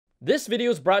This video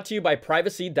is brought to you by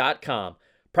Privacy.com.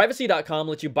 Privacy.com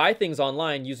lets you buy things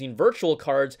online using virtual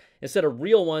cards instead of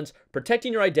real ones,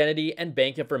 protecting your identity and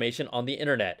bank information on the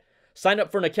internet. Sign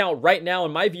up for an account right now,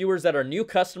 and my viewers that are new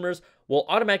customers will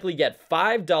automatically get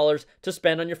 $5 to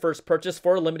spend on your first purchase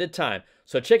for a limited time.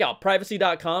 So check out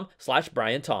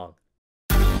Privacy.com/Brian Tong.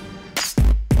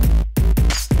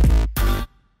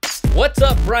 What's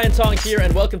up, Brian Tong here,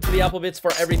 and welcome to the Apple Bits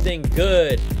for everything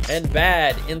good and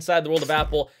bad inside the world of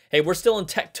Apple. Hey, we're still in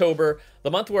Techtober, the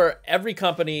month where every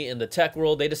company in the tech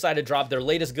world, they decide to drop their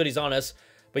latest goodies on us.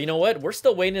 But you know what? We're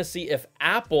still waiting to see if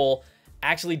Apple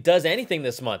actually does anything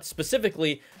this month,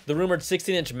 specifically the rumored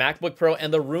 16-inch MacBook Pro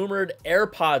and the rumored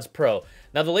AirPods Pro.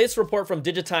 Now, the latest report from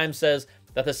Digitime says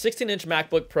that the 16-inch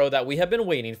MacBook Pro that we have been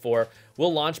waiting for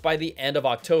will launch by the end of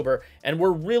October, and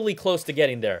we're really close to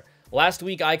getting there. Last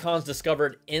week, icons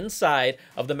discovered inside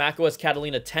of the macOS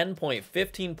Catalina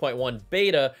 10.15.1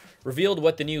 beta revealed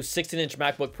what the new 16-inch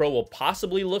MacBook Pro will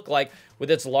possibly look like with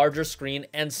its larger screen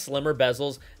and slimmer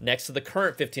bezels next to the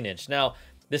current 15-inch. Now,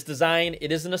 this design,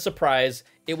 it isn't a surprise.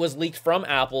 It was leaked from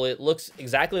Apple. It looks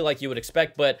exactly like you would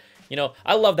expect, but, you know,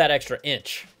 I love that extra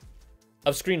inch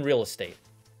of screen real estate.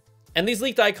 And these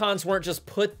leaked icons weren't just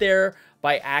put there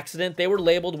by accident. They were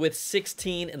labeled with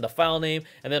 16 in the file name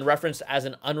and then referenced as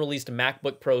an unreleased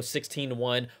MacBook Pro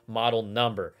 16.1 model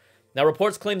number. Now,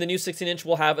 reports claim the new 16-inch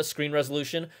will have a screen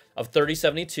resolution of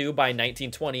 3072 by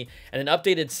 1920 and an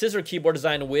updated scissor keyboard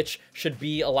design, which should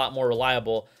be a lot more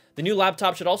reliable. The new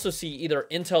laptop should also see either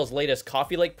Intel's latest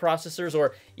Coffee Lake processors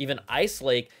or even Ice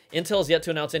Lake. Intel is yet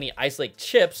to announce any Ice Lake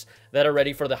chips that are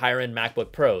ready for the higher-end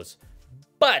MacBook Pros.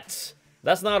 But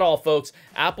that's not all, folks.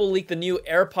 Apple leaked the new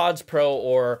AirPods Pro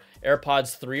or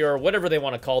AirPods 3 or whatever they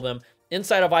want to call them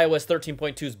inside of iOS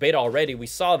 13.2's beta already. We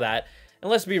saw that.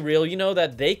 And let's be real, you know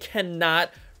that they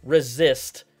cannot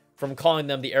resist from calling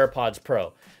them the AirPods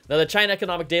Pro. Now, the China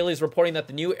Economic Daily is reporting that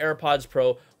the new AirPods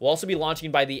Pro will also be launching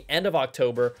by the end of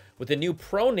October with a new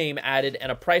Pro name added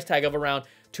and a price tag of around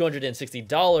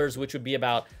 $260, which would be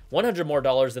about $100 more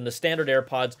than the standard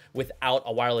AirPods without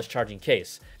a wireless charging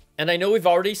case. And I know we've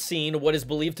already seen what is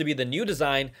believed to be the new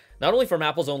design, not only from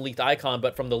Apple's own leaked icon,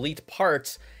 but from the leaked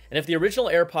parts. And if the original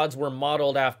AirPods were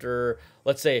modeled after,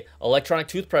 let's say, electronic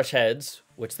toothbrush heads,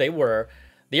 which they were,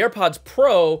 the AirPods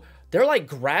Pro, they're like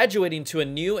graduating to a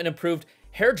new and improved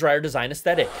hairdryer design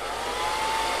aesthetic.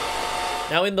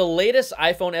 Now, in the latest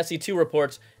iPhone SE2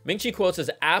 reports, Ming-Chi quotes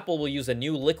as Apple will use a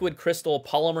new liquid crystal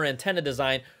polymer antenna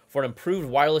design for an improved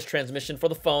wireless transmission for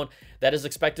the phone that is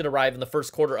expected to arrive in the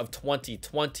first quarter of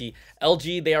 2020.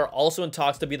 LG, they are also in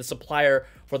talks to be the supplier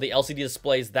for the LCD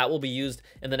displays that will be used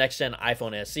in the next-gen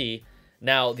iPhone SE.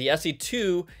 Now, the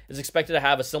SE2 is expected to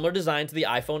have a similar design to the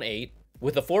iPhone 8,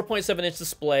 with a 4.7-inch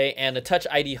display and a Touch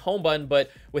ID home button, but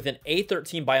with an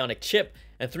A13 Bionic chip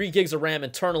and 3 gigs of RAM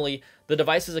internally. The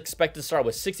device is expected to start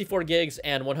with 64 gigs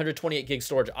and 128 gig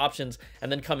storage options,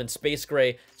 and then come in space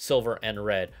gray, silver, and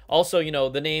red. Also, you know,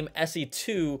 the name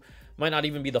SE2 might not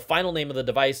even be the final name of the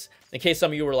device, in case some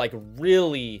of you were like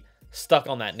really stuck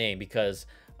on that name, because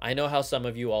I know how some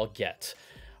of you all get.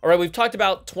 All right, we've talked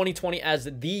about 2020 as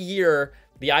the year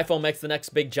the iPhone makes the next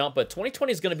big jump, but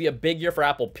 2020 is going to be a big year for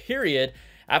Apple, period.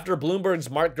 After Bloomberg's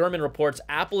Mark Gurman reports,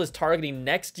 Apple is targeting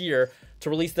next year to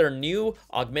release their new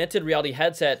augmented reality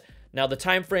headset. Now, the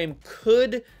time frame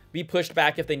could be pushed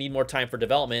back if they need more time for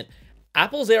development.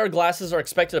 Apple's AR glasses are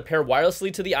expected to pair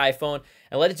wirelessly to the iPhone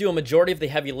and let it do a majority of the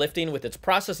heavy lifting with its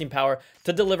processing power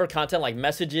to deliver content like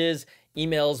messages,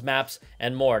 emails, maps,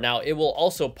 and more. Now, it will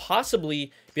also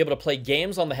possibly be able to play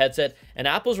games on the headset, and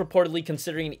Apple's reportedly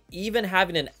considering even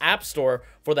having an app store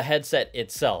for the headset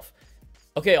itself.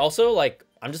 Okay, also, like,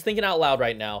 I'm just thinking out loud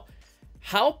right now,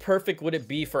 how perfect would it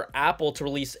be for Apple to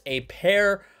release a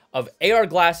pair of AR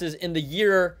glasses in the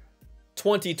year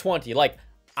 2020? Like,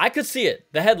 I could see it.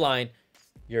 The headline,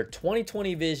 your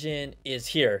 2020 vision is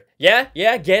here.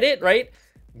 Yeah, get it, right?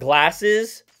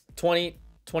 Glasses, 2020.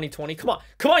 Come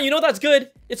on, you know that's good.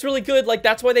 It's really good. Like,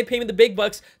 that's why they pay me the big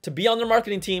bucks to be on their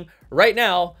marketing team right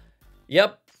now.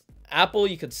 Yep, Apple,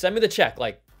 you could send me the check,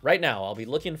 like, right now. I'll be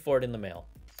looking for it in the mail.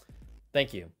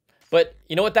 Thank you. But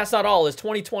you know what? That's not all. Is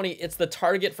 2020, it's the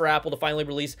target for Apple to finally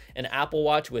release an Apple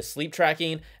Watch with sleep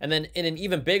tracking. And then in an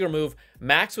even bigger move,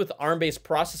 Macs with ARM-based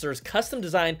processors, custom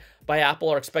designed by Apple,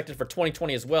 are expected for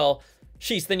 2020 as well.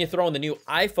 Sheesh, then you throw in the new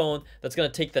iPhone that's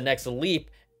going to take the next leap.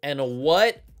 And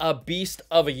what a beast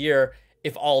of a year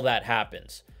if all that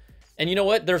happens. And you know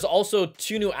what? There's also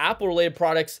 2 new Apple-related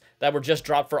products that were just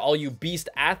dropped for all you beast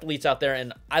athletes out there,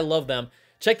 and I love them.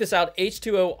 Check this out.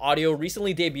 H2O Audio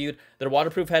recently debuted their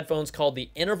waterproof headphones called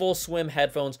the Interval Swim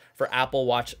headphones for Apple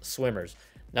Watch swimmers.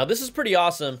 Now this is pretty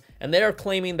awesome, and they are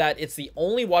claiming that it's the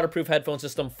only waterproof headphone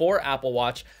system for Apple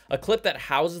Watch, a clip that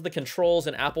houses the controls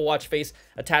and Apple Watch face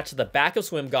attached to the back of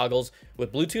swim goggles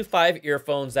with Bluetooth 5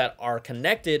 earphones that are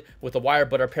connected with a wire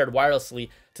but are paired wirelessly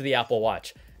to the Apple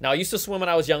Watch. Now I used to swim when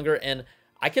I was younger, and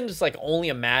I can just like only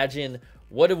imagine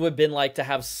what it would have been like to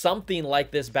have something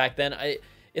like this back then.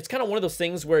 It's kind of one of those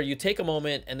things where you take a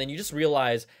moment and then you just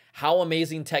realize how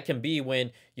amazing tech can be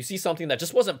when you see something that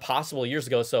just wasn't possible years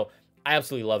ago. So I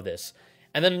absolutely love this.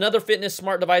 And then another fitness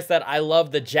smart device that I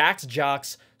love, the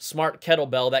JAXJOX smart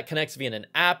kettlebell that connects via an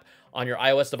app on your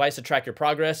iOS device to track your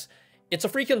progress. It's a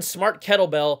freaking smart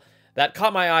kettlebell that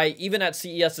caught my eye even at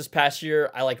CES this past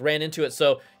year. I like ran into it,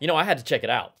 so you know I had to check it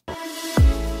out.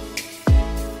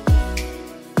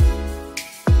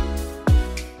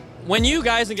 When you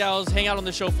guys and gals hang out on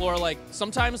the show floor, like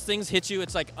sometimes things hit you,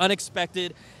 it's like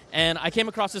unexpected. And I came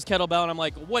across this kettlebell and I'm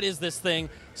like, what is this thing?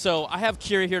 So I have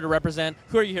Kira here to represent.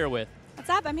 Who are you here with? What's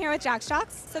up? I'm here with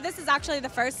JAXJOX. So this is actually the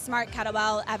first smart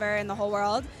kettlebell ever in the whole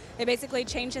world. They basically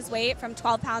change his weight from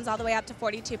 12 pounds all the way up to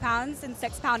 42 pounds in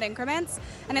 6-pound increments.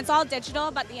 And it's all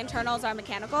digital, but the internals are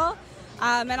mechanical.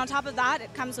 And on top of that,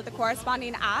 it comes with a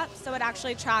corresponding app. So it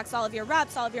actually tracks all of your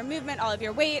reps, all of your movement, all of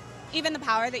your weight, even the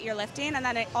power that you're lifting. And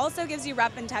then it also gives you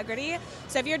rep integrity.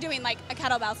 So if you're doing like a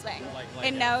kettlebell swing,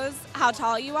 it knows how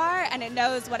tall you are and it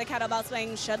knows what a kettlebell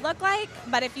swing should look like.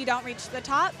 But if you don't reach the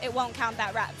top, it won't count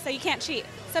that rep. So you can't cheat.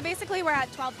 So basically we're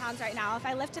at 12 pounds right now. If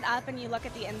I lift it up and you look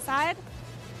at the inside,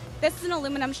 this is an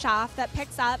aluminum shaft that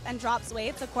picks up and drops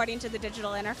weights according to the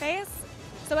digital interface.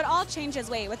 So it all changes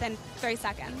weight within 3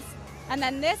 seconds. And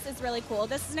then this is really cool.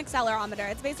 This is an accelerometer.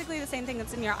 It's basically the same thing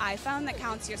that's in your iPhone that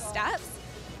counts your steps.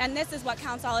 And this is what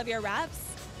counts all of your reps,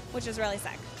 which is really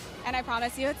sick. And I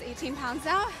promise you, it's 18 pounds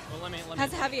now. Well, let me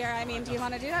That's heavier. I mean, do you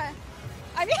want to do it?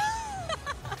 I mean,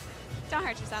 don't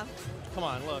hurt yourself. Come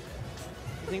on, look.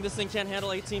 You think this thing can't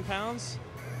handle 18 pounds?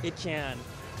 It can.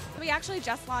 We actually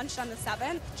just launched on the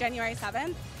 7th, January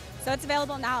 7th. So it's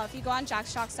available now. If you go on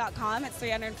JAXJOX.com, it's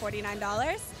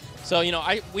 $349. So, you know,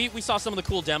 we saw some of the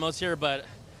cool demos here, but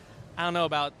I don't know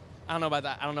about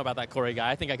that Corey guy.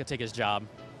 I think I could take his job.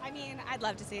 I mean, I'd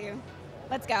love to see you.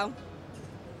 Let's go.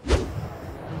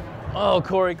 Oh,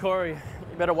 Corey,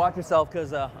 you better watch yourself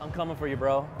because I'm coming for you,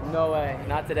 bro. No way,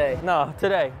 not today. No,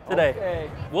 today.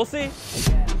 Okay. We'll see.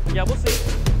 Yeah, we'll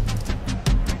see.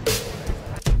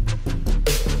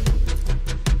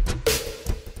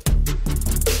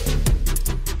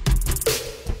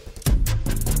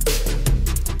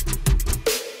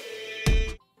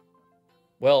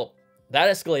 Well, that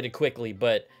escalated quickly,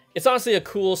 but it's honestly a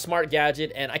cool, smart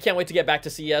gadget, and I can't wait to get back to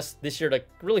CES this year to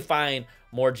really find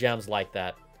more gems like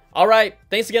that. All right,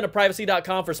 thanks again to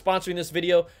Privacy.com for sponsoring this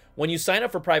video. When you sign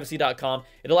up for Privacy.com,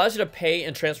 it allows you to pay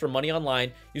and transfer money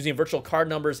online using virtual card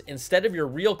numbers instead of your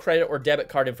real credit or debit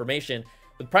card information.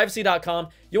 With Privacy.com,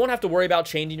 you won't have to worry about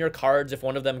changing your cards if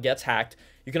one of them gets hacked.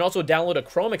 You can also download a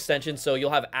Chrome extension so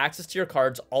you'll have access to your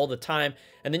cards all the time,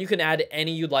 and then you can add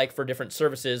any you'd like for different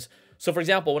services. So for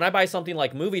example, when I buy something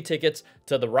like movie tickets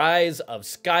to The Rise of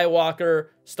Skywalker,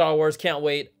 Star Wars, can't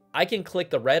wait, I can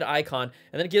click the red icon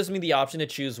and then it gives me the option to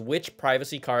choose which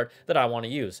privacy card that I want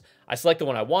to use. I select the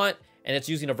one I want and it's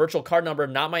using a virtual card number,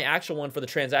 not my actual one for the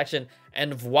transaction,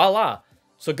 and voila.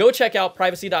 So go check out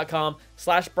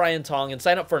privacy.com/BrianTong and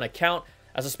sign up for an account.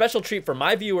 As a special treat for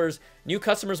my viewers, new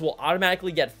customers will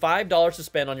automatically get $5 to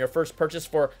spend on your first purchase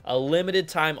for a limited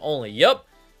time only. Yup,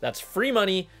 that's free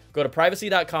money. Go to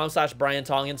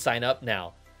privacy.com/BrianTong and sign up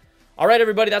now. All right,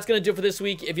 everybody, that's going to do it for this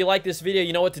week. If you like this video,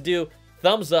 you know what to do.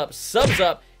 Thumbs up, subs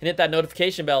up, and hit that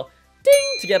notification bell, ding,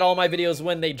 to get all my videos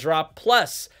when they drop.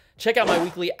 Plus, check out my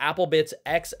weekly Apple Bits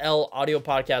XL audio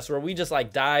podcast where we just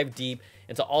like dive deep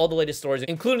into all the latest stories,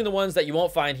 including the ones that you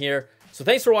won't find here. So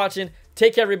thanks for watching.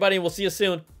 Take care, everybody, and we'll see you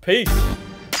soon. Peace.